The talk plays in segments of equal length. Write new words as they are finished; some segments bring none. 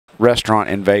restaurant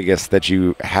in Vegas that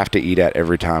you have to eat at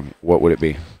every time, what would it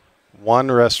be?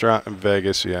 One restaurant in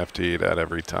Vegas you have to eat at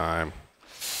every time.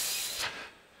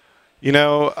 You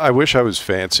know, I wish I was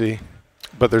fancy,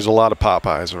 but there's a lot of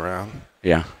Popeyes around.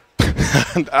 Yeah.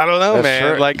 I don't know, That's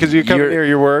man. true. Like, because you come here,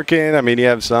 you're working. I mean, you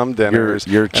have some dinners.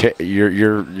 You're checking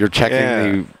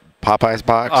the Popeyes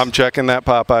box. I'm checking that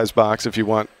Popeyes box. If you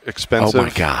want expensive, oh my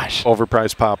gosh,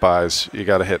 overpriced Popeyes, you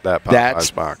got to hit that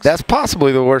Popeyes box. That's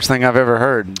possibly the worst thing I've ever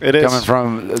heard. It is coming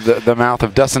from the mouth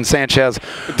of Dustin Sanchez.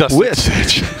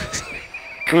 Sanchez.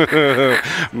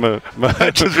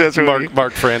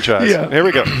 Mark franchise. Yeah. Here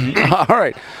we go. All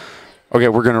right. Okay,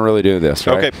 we're going to really do this,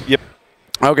 right? Okay, yep.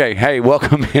 Okay, hey,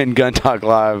 welcome in Gun Talk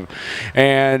Live.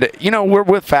 And, you know, we're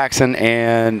with Faxon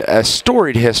and a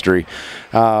storied history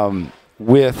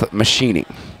with machining.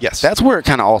 Yes. That's where it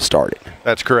kind of all started.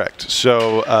 That's correct.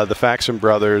 So the Faxon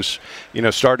brothers, you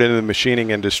know, started in the machining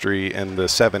industry in the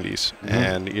 70s. Mm-hmm.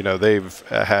 And, you know, they've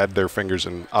had their fingers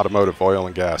in automotive, oil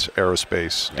and gas,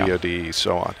 aerospace, DOD,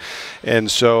 so on. And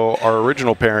so our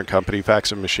original parent company,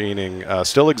 Faxon Machining,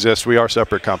 still exists. We are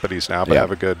separate companies now, but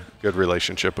have a good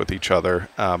relationship with each other.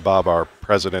 Bob, our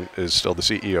president, is still the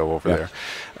CEO over there.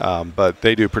 But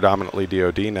they do predominantly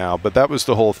DOD now. But that was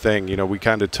the whole thing. You know, we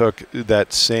kind of took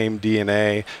that same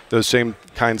DNA, those same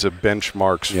kinds of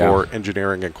benchmarks for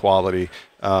engineering and quality,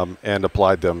 and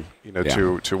applied them, you know,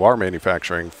 to our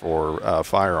manufacturing for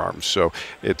firearms. So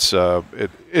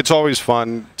it's always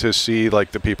fun to see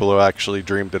like the people who actually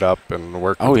dreamed it up and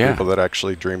work with the people that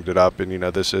actually dreamed it up. And you know,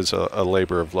 this is a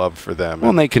labor of love for them.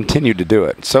 Well, and they continue to do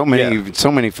it. So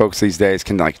many folks these days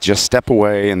can like just step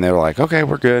away and they're like, okay,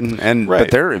 we're good. And but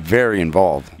they're very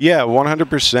involved. Yeah,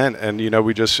 100%. And you know,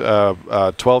 we just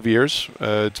 12 years.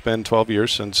 It's been 12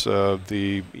 years since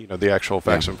the actual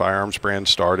Faxon Firearms brand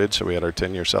started. So we had our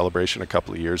 10-year celebration a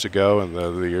couple of years ago, and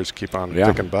the years keep on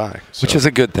ticking by. So. Which is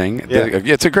a good thing. Yeah.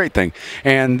 It's a great thing.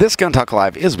 And this Gun Talk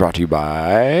Live is brought to you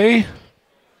by,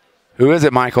 who is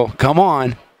it, Michael? Come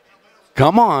on.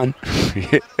 Come on.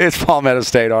 It's Palmetto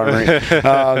State Armory.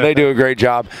 They do a great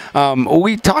job.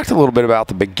 We talked a little bit about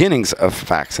the beginnings of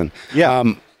Faxon. Yeah.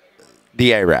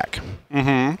 The ARAC.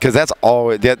 Because that's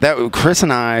all that Chris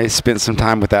and I spent some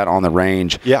time with that on the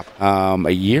range. Yeah. A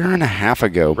year and a half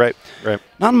ago. Right.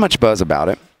 Not much buzz about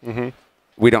it.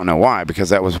 We don't know why, because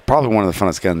that was probably one of the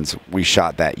funnest guns we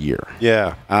shot that year.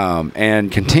 Yeah.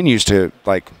 And continues to,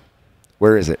 like,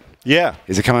 where is it? Yeah.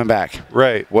 Is it coming back?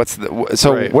 Right. What's the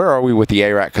so where are we with the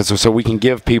ARAC? Because so we can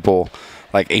give people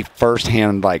like a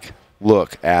firsthand like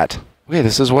look at, okay,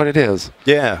 this is what it is.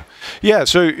 Yeah. Yeah,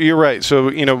 so you're right.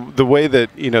 So, you know, the way that,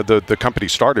 you know, the company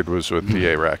started was with the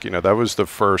ARAC. You know, that was the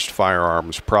first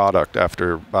firearms product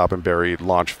after Bob and Barry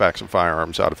launched Faxon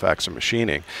Firearms out of Faxon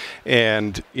Machining.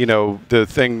 And, you know, the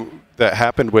thing that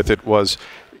happened with it was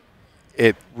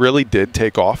it really did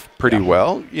take off pretty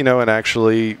well, you know, and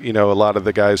actually, you know, a lot of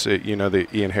the guys that, you know, the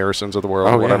Ian Harrisons of the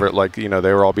world, or whatever, like, you know,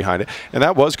 they were all behind it. And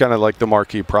that was kind of like the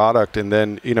marquee product. And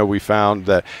then, you know, we found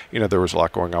that, you know, there was a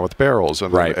lot going on with barrels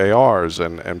and the ARs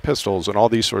and pistols and all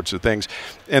these sorts of things.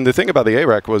 And the thing about the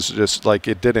ARAC was just like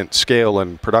it didn't scale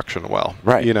in production well,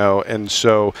 you know. And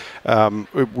so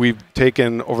we've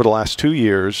taken, over the last 2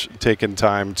 years, taken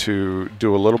time to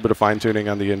do a little bit of fine tuning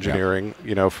on the engineering,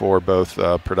 you know, for both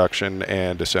production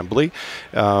and assembly,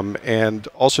 and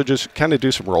also just kind of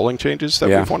do some rolling changes that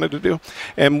we've wanted to do.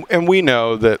 And we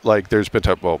know that like there's been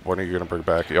well, when are you going to bring it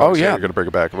back? You you're going to bring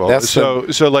it back. Well, that's so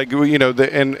like, you know,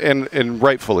 and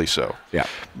rightfully so. Yeah.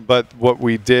 But what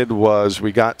we did was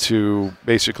we got to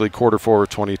basically Q4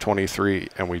 2023,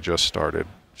 and we just started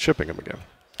shipping them again.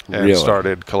 And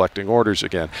started collecting orders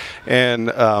again. And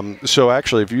so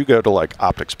actually, if you go to like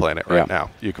Optics Planet right now,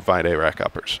 you can find ARAC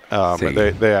uppers.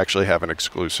 They actually have an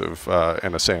exclusive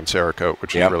and a sans serif coat,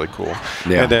 which is really cool.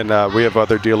 And then we have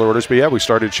other dealer orders. But yeah, we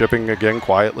started shipping again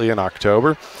quietly in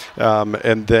October.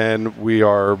 And then we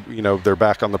are, you know, they're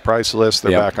back on the price list.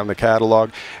 They're back on the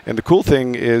catalog. And the cool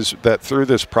thing is that through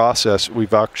this process,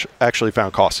 we've actually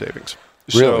found cost savings.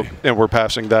 Really? So, and we're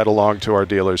passing that along to our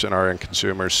dealers and our end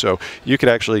consumers. So you could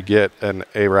actually get an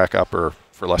ARAC upper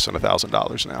for less than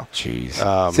 $1,000 now.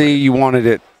 Jeez. See, you wanted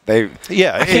it. I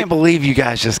can't believe you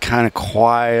guys just kind of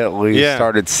quietly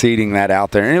started seeding that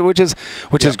out there, and which is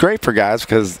great for guys,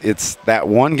 because it's that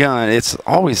one gun. It's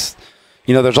always,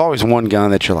 you know, there's always one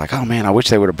gun that you're like, oh man, I wish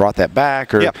they would have brought that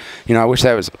back, or you know, I wish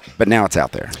that was. But now it's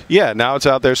out there. Yeah, now it's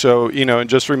out there. So, you know, and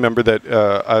just remember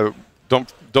that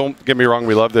don't get me wrong,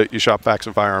 we love that you shop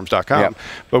FaxonFirearms.com, Yep.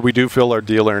 but we do fill our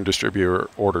dealer and distributor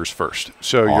orders first.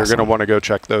 So you're going to want to go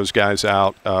check those guys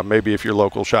out. Maybe if your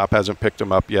local shop hasn't picked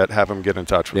them up yet, have them get in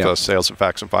touch with us,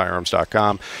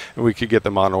 sales@FaxonFirearms.com, and we could get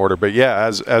them on order. But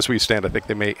yeah, as we stand, I think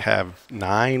they may have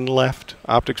 9 left,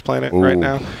 Optics Planet, right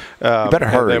now. You better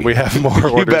hurry. And we have more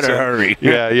orders. You better hurry.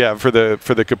 Yeah, for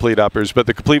the complete uppers. But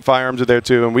the complete firearms are there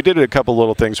too, and we did a couple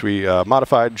little things. We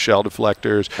modified shell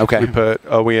deflectors. Okay. We put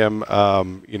OEM,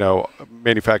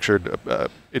 manufactured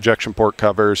ejection port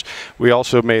covers. We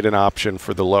also made an option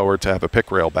for the lower to have a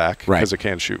pick rail back because it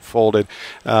can shoot folded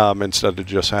instead of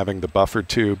just having the buffer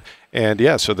tube. And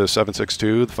yeah, so the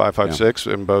 7.62, the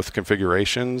 5.56 in both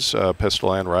configurations,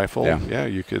 pistol and rifle. Yeah,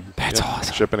 you could. That's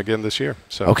awesome. Shipping again this year.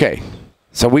 So okay.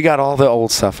 So we got all the old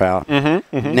stuff out.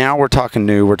 Now we're talking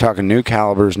new. We're talking new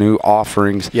calibers, new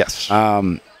offerings. Yes.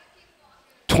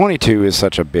 22 is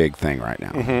such a big thing right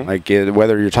now. Like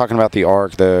whether you're talking about the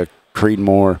ARC, the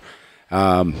Creedmoor,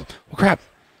 well, crap.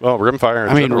 Well, rimfire.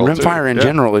 Rimfire in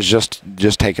general is just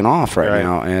taking off right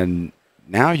now, and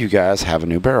now you guys have a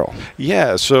new barrel.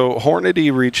 Yeah. So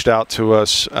Hornady reached out to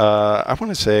us. I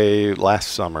want to say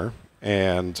last summer.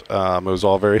 And it was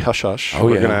all very hush-hush.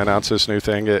 We're going to announce this new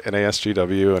thing at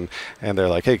ASGW, and they're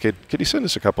like, hey, could you send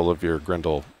us a couple of your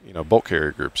Grendel, bolt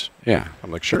carrier groups? Yeah. I'm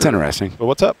like, sure. It's interesting. But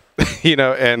what's up?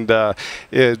 And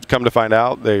come to find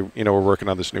out, they, we're working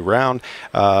on this new round.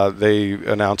 They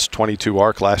announced 22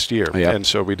 ARC last year. And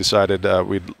so we decided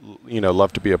we'd,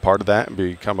 love to be a part of that and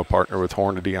become a partner with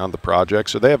Hornady on the project.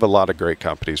 So they have a lot of great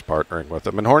companies partnering with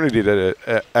them. And Hornady did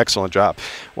an excellent job.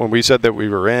 When we said that we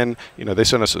were in, they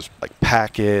sent us this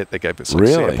packet. They gave us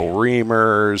sample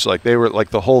reamers. They were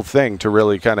the whole thing to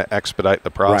really kind of expedite the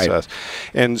process.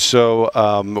 And so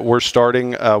we're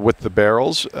starting with the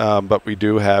barrels, but we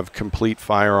do have complete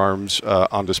firearms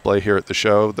on display here at the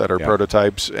show that are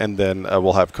prototypes, and then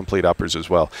we'll have complete uppers as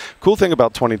well. Cool thing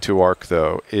about 22 ARC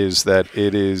though is that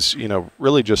it is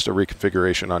really just a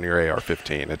reconfiguration on your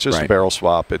AR-15. It's just a barrel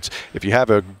swap. It's if you have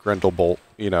a Grendel bolt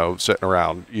sitting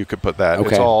around, you could put that.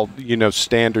 It's all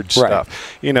standard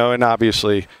stuff. And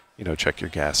obviously check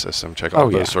your gas system, check all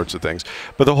those sorts of things.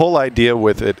 But the whole idea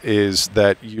with it is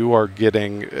that you are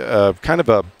getting kind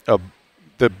of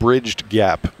the bridged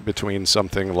gap between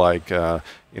something like a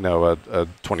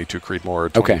 22 Creedmoor or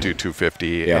 22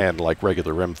 250 and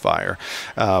regular rimfire.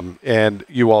 And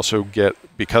you also get,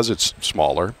 because it's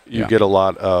smaller, you get a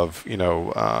lot of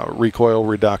recoil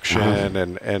reduction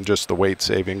and just the weight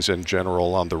savings in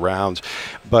general on the rounds.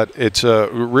 But it's a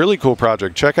really cool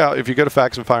project. Check out, if you go to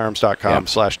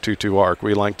faxonfirearms.com/22ARC,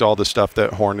 we linked all the stuff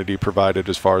that Hornady provided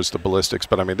as far as the ballistics.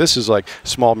 But I mean, this is like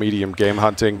small, medium game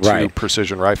hunting to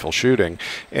precision rifle shooting.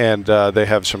 And they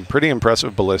have some pretty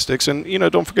impressive ballistics. And,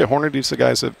 don't forget, Hornady's the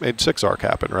guys that made 6ARC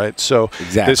happen, right? So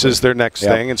this is their next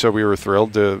thing. And so we were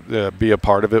thrilled to be a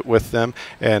part of it with them.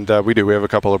 And we have a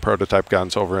couple of prototype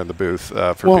guns over in the booth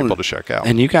for people to check out.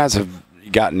 And you guys have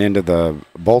gotten into the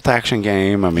bolt action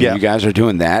game. I mean, you guys are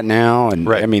doing that now. And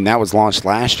I mean, that was launched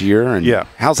last year. And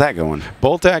how's that going?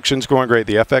 Bolt action's going great.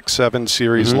 The FX7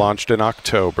 series launched in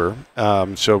October.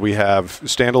 So we have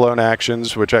standalone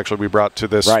actions, which actually we brought to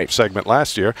this segment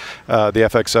last year. The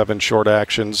FX7 short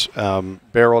actions,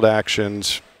 barreled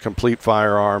actions, complete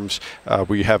firearms.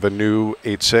 We have a new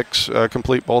 8.6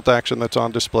 complete bolt action that's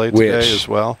on display today as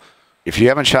well. If you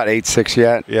haven't shot 8.6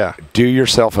 yet, do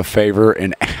yourself a favor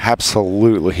and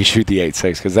absolutely shoot the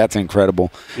 8.6 because that's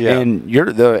incredible. And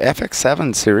the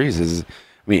FX7 series is, I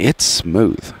mean, it's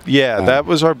smooth. That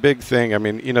was our big thing. I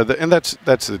mean, and that's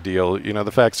the deal.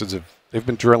 The Faxons they've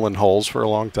been drilling holes for a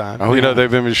long time. They've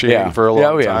been machining for a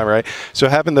long time, right? So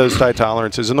having those tight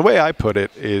tolerances, and the way I put it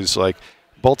is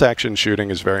bolt action shooting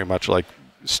is very much like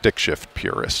stick shift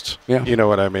purists. You know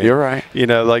what I mean? You're right.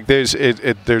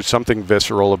 There's something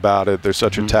visceral about it. There's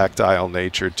such a tactile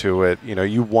nature to it.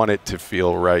 You want it to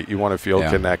feel right. You want to feel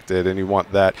connected, and you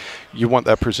want that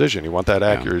precision. You want that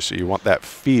accuracy. You want that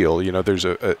feel.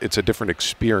 It's a different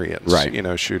experience.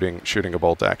 Shooting a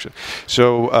bolt action.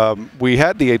 So we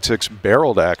had the 8.6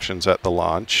 barreled actions at the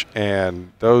launch,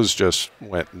 and those just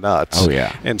went nuts.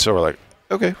 And so we're like,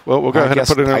 okay, well, we'll go ahead and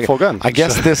put it in a full gun. I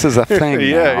guess this is a thing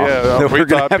now. We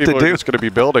thought people were just going to be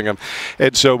building them.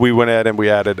 And so we went ahead and we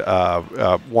added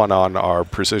one on our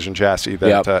precision chassis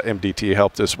that MDT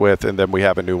helped us with, and then we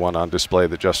have a new one on display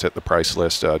that just hit the price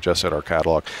list, just hit our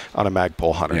catalog, on a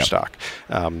Magpul Hunter stock.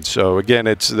 So again,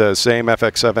 it's the same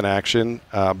FX7 action.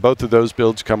 Both of those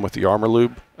builds come with the Armor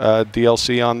Lube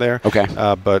DLC on there. Okay.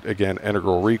 But again,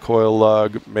 integral recoil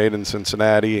lug, made in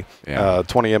Cincinnati,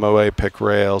 20 MOA pick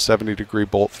rail, 70-degree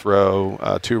bolt throw,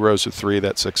 2 rows of 3,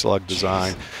 that 6-lug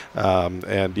design.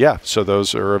 And yeah, so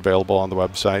those are available on the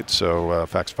website. So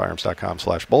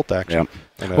faxonfirearms.com/bolt action.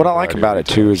 Yep. What I like about it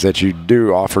too is that you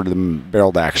do offer them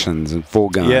barreled actions and full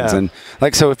guns, and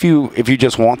like so if you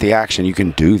just want the action, you can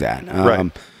do that.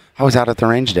 Right. I was out at the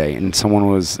range day, and someone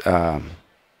was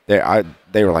they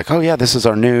were like, "Oh yeah, this is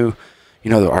our new,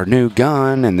 our new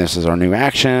gun, and this is our new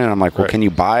action." And I'm like, "Well, can you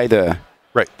buy the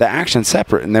action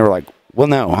separate?" And they were like, "Well,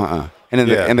 no,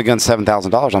 And the gun's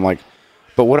 $7,000. I'm like,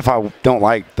 but what if I don't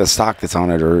like the stock that's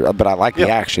on it, but I like the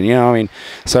action? You know what I mean?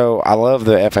 So I love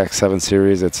the FX7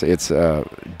 series. It's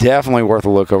definitely worth a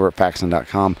look over at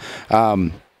Faxon.com.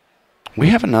 We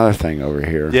have another thing over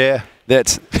here. Yeah.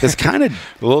 That's kind of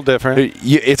a little different.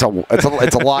 It's a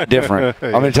lot different.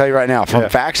 I'm going to tell you right now. From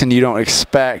Faxon, you don't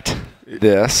expect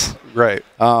this. Right.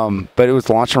 But it was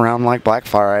launched around like Black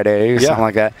Friday or something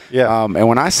like that. Yeah. And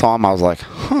when I saw him, I was like,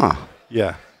 huh.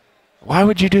 Yeah. Why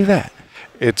would you do that?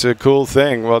 It's a cool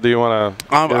thing. Well, do you want to?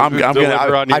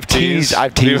 I've teased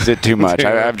it too much.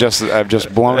 I've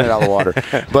just blown it out of the water.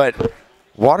 But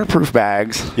waterproof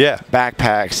bags,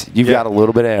 backpacks, you've got a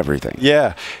little bit of everything.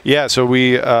 Yeah. So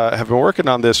we have been working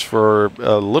on this for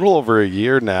a little over a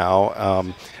year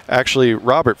now. Actually,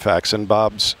 Robert Faxon,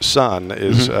 Bob's son,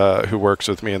 is who works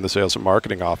with me in the sales and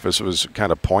marketing office, was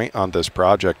kind of point on this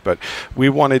project. But we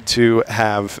wanted to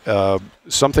have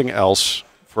something else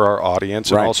for our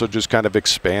audience and also just kind of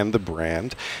expand the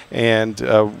brand. And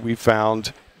we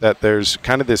found that there's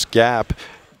kind of this gap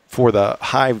for the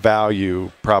high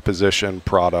value proposition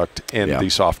product in the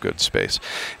soft goods space.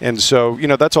 And so,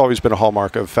 that's always been a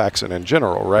hallmark of Faxon in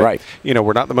general, right?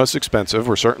 We're not the most expensive.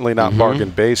 We're certainly not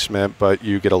bargain basement, but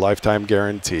you get a lifetime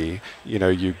guarantee.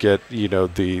 You get,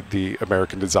 the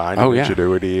American design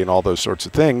ingenuity and all those sorts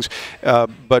of things.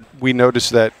 But we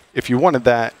noticed that if you wanted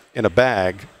that in a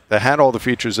bag that had all the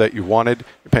features that you wanted,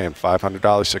 you're paying $500,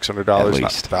 $600,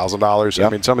 not $1,000. I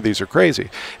mean, some of these are crazy.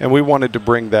 And we wanted to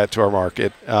bring that to our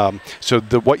market. So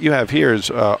what you have here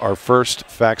is our first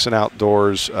Faxon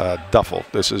Outdoors duffel.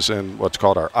 This is in what's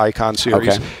called our Icon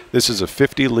series. This is a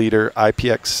 50-liter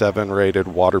IPX7 rated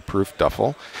waterproof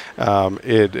duffel.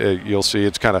 You'll see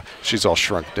it's kind of, she's all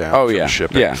shrunk down from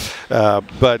shipping.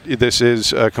 But this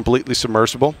is completely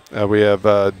submersible. We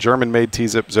have German-made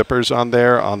T-zip zippers on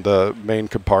there on the main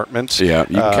compartment. Yeah,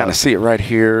 you can kind of see it right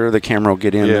here. The camera will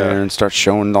get in there and start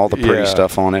showing all the pretty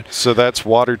stuff on it. So that's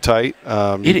watertight.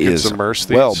 It is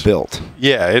well built.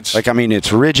 Yeah, it's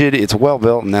it's rigid. It's well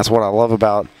built, and that's what I love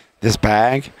about this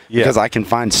bag because I can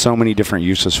find so many different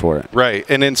uses for it. Right,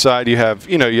 and inside you have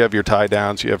your tie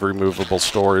downs. You have removable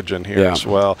storage in here as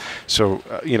well. So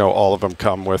all of them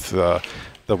come with the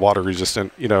water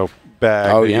resistant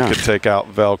bag that you can take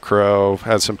out Velcro,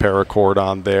 has some paracord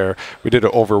on there. We did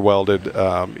an overwelded,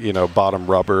 bottom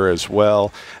rubber as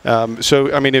well.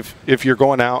 So, I mean, if you're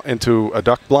going out into a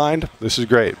duck blind, this is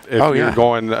great. If you're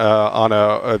going on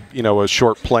a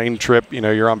short plane trip,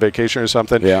 you're on vacation or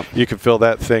something, you can fill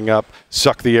that thing up,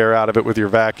 suck the air out of it with your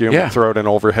vacuum, and throw it in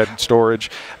overhead storage.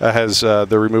 Has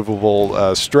the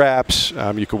removable straps.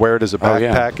 You could wear it as a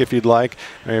backpack if you'd like.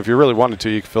 I mean, if you really wanted to,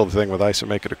 you could fill the thing with ice and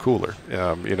make it a cooler.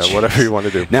 Whatever you want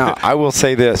to do. Now, I will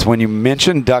say this. When you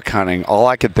mentioned duck hunting, all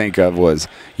I could think of was,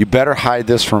 you better hide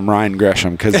this from Ryan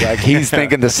Gresham, because he's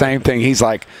thinking the same thing. He's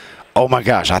like, oh my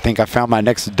gosh, I think I found my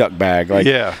next duck bag.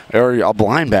 Or a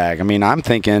blind bag. I mean, I'm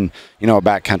thinking, a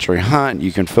backcountry hunt,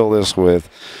 you can fill this with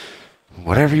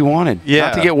whatever you wanted.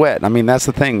 Not to get wet. I mean, that's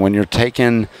the thing. When you're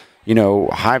taking,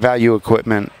 high value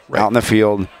equipment out in the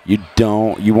field, you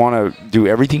want to do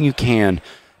everything you can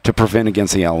to prevent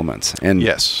against the elements. And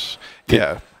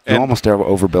you almost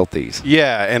overbuilt these.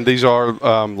 Yeah, and these are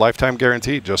lifetime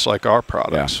guaranteed, just like our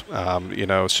products.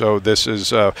 So this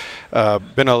has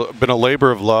been a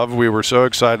labor of love. We were so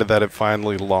excited that it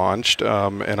finally launched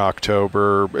in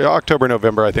October,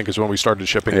 November, I think, is when we started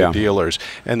shipping to dealers,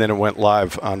 and then it went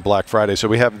live on Black Friday. So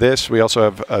we have this. We also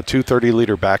have 2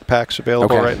 30-liter backpacks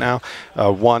available right now.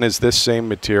 One is this same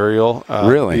material,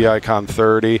 the Icon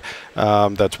 30.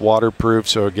 That's waterproof.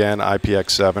 So again,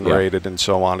 IPX7 rated and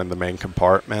so on in the main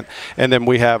compartment. And then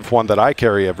we have one that I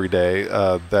carry every day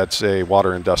that's a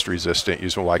water and dust resistant,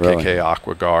 using YKK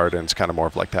AquaGuard, and it's kind of more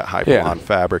of like that high blonde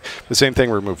fabric. The same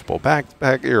thing, removable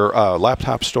backpack, your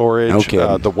laptop storage.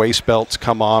 The waist belts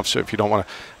come off, so if you don't want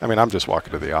to, I mean, I'm just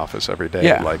walking to the office every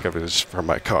day, like if it's from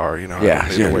my car, I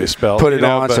don't need a waist belt. Put it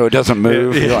on so it doesn't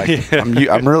move. You're like,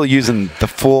 I'm really using the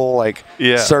full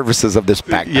services of this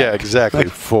backpack. Yeah, exactly,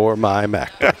 for my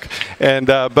MacBook. And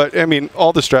but I mean,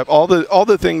 all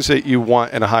the things that you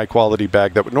want in in a high-quality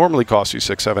bag that would normally cost you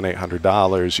 $600, $700,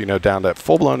 $800, you know, down to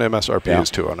full-blown MSRP is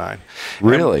 $209.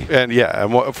 Really? And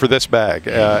for this bag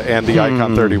and the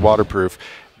Icon 30 waterproof,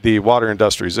 the water and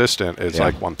dust resistant is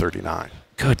like $139.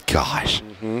 Good gosh.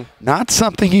 Not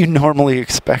something you normally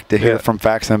expect to hear from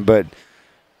Faxon, but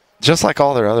just like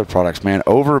all their other products, man,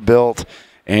 overbuilt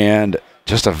and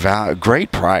just a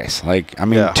great price. Like, I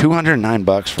mean,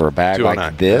 $209 for a bag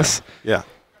like this. Yeah.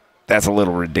 That's a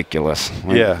little ridiculous.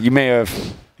 Yeah. You may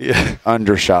have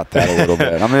undershot that a little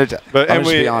bit. I'm going to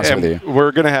be honest with you.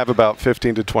 We're going to have about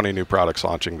 15 to 20 new products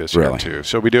launching this year, too.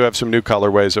 So we do have some new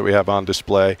colorways that we have on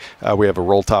display. We have a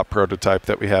roll-top prototype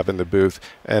that we have in the booth.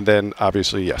 And then,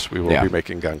 obviously, yes, we will be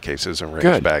making gun cases and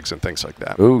range bags and things like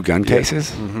that. Ooh, gun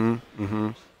cases?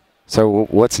 So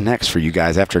what's next for you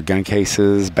guys after gun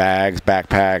cases, bags,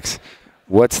 backpacks?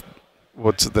 What's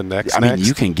the next? I mean,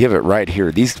 you can give it right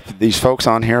here. These folks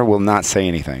on here will not say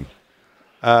anything.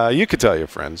 You could tell your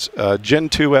friends. Gen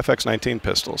 2 FX19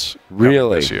 pistols.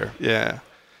 Really? This year. Yeah.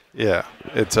 Yeah.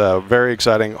 It's very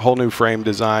exciting. Whole new frame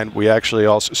design. We actually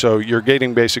also, so you're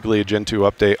getting basically a Gen 2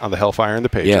 update on the Hellfire and the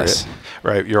Patriot. Yes.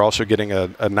 Right. You're also getting a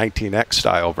 19X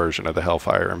style version of the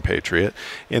Hellfire and Patriot.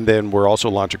 And then we're also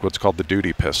launching what's called the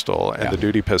Duty Pistol. And the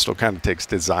Duty Pistol kind of takes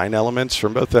design elements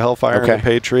from both the Hellfire and the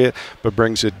Patriot, but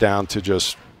brings it down to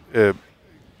just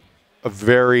a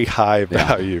very high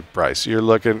value price. You're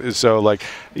looking, so like,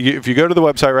 if you go to the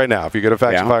website right now, if you go to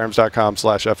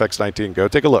faxonfirearms.com/FX19, go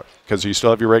take a look, because you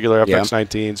still have your regular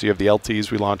FX19s, you have the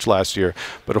LTs we launched last year,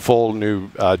 but a full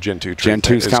new Gen 2 Gen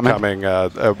 2 is coming.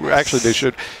 Actually,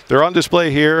 they're on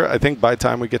display here. I think by the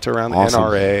time we get to around the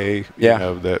NRA, you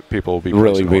know, that people will be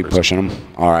really be pushing them.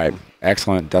 All right.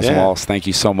 Excellent. Dustin Wallace, thank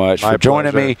you so much for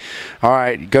joining me. All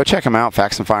right. Go check them out,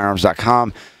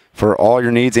 faxonfirearms.com. For all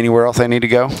your needs, anywhere else they need to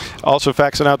go? Also,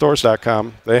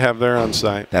 FaxonOutdoors.com. They have their own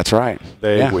site. That's right.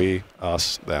 They, we,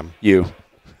 us, them. You.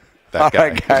 That guy. All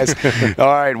right, guys. All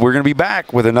right, we're going to be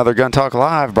back with another Gun Talk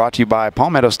Live brought to you by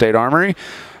Palmetto State Armory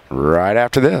right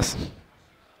after this.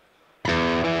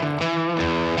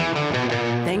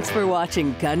 Thanks for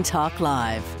watching Gun Talk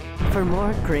Live. For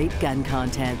more great gun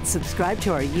content, subscribe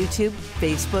to our YouTube,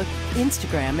 Facebook,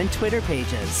 Instagram, and Twitter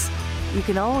pages. You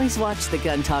can always watch the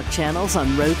Gun Talk channels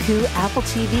on Roku, Apple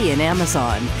TV, and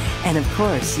Amazon. And of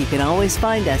course, you can always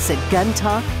find us at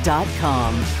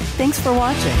guntalk.com. Thanks for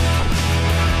watching.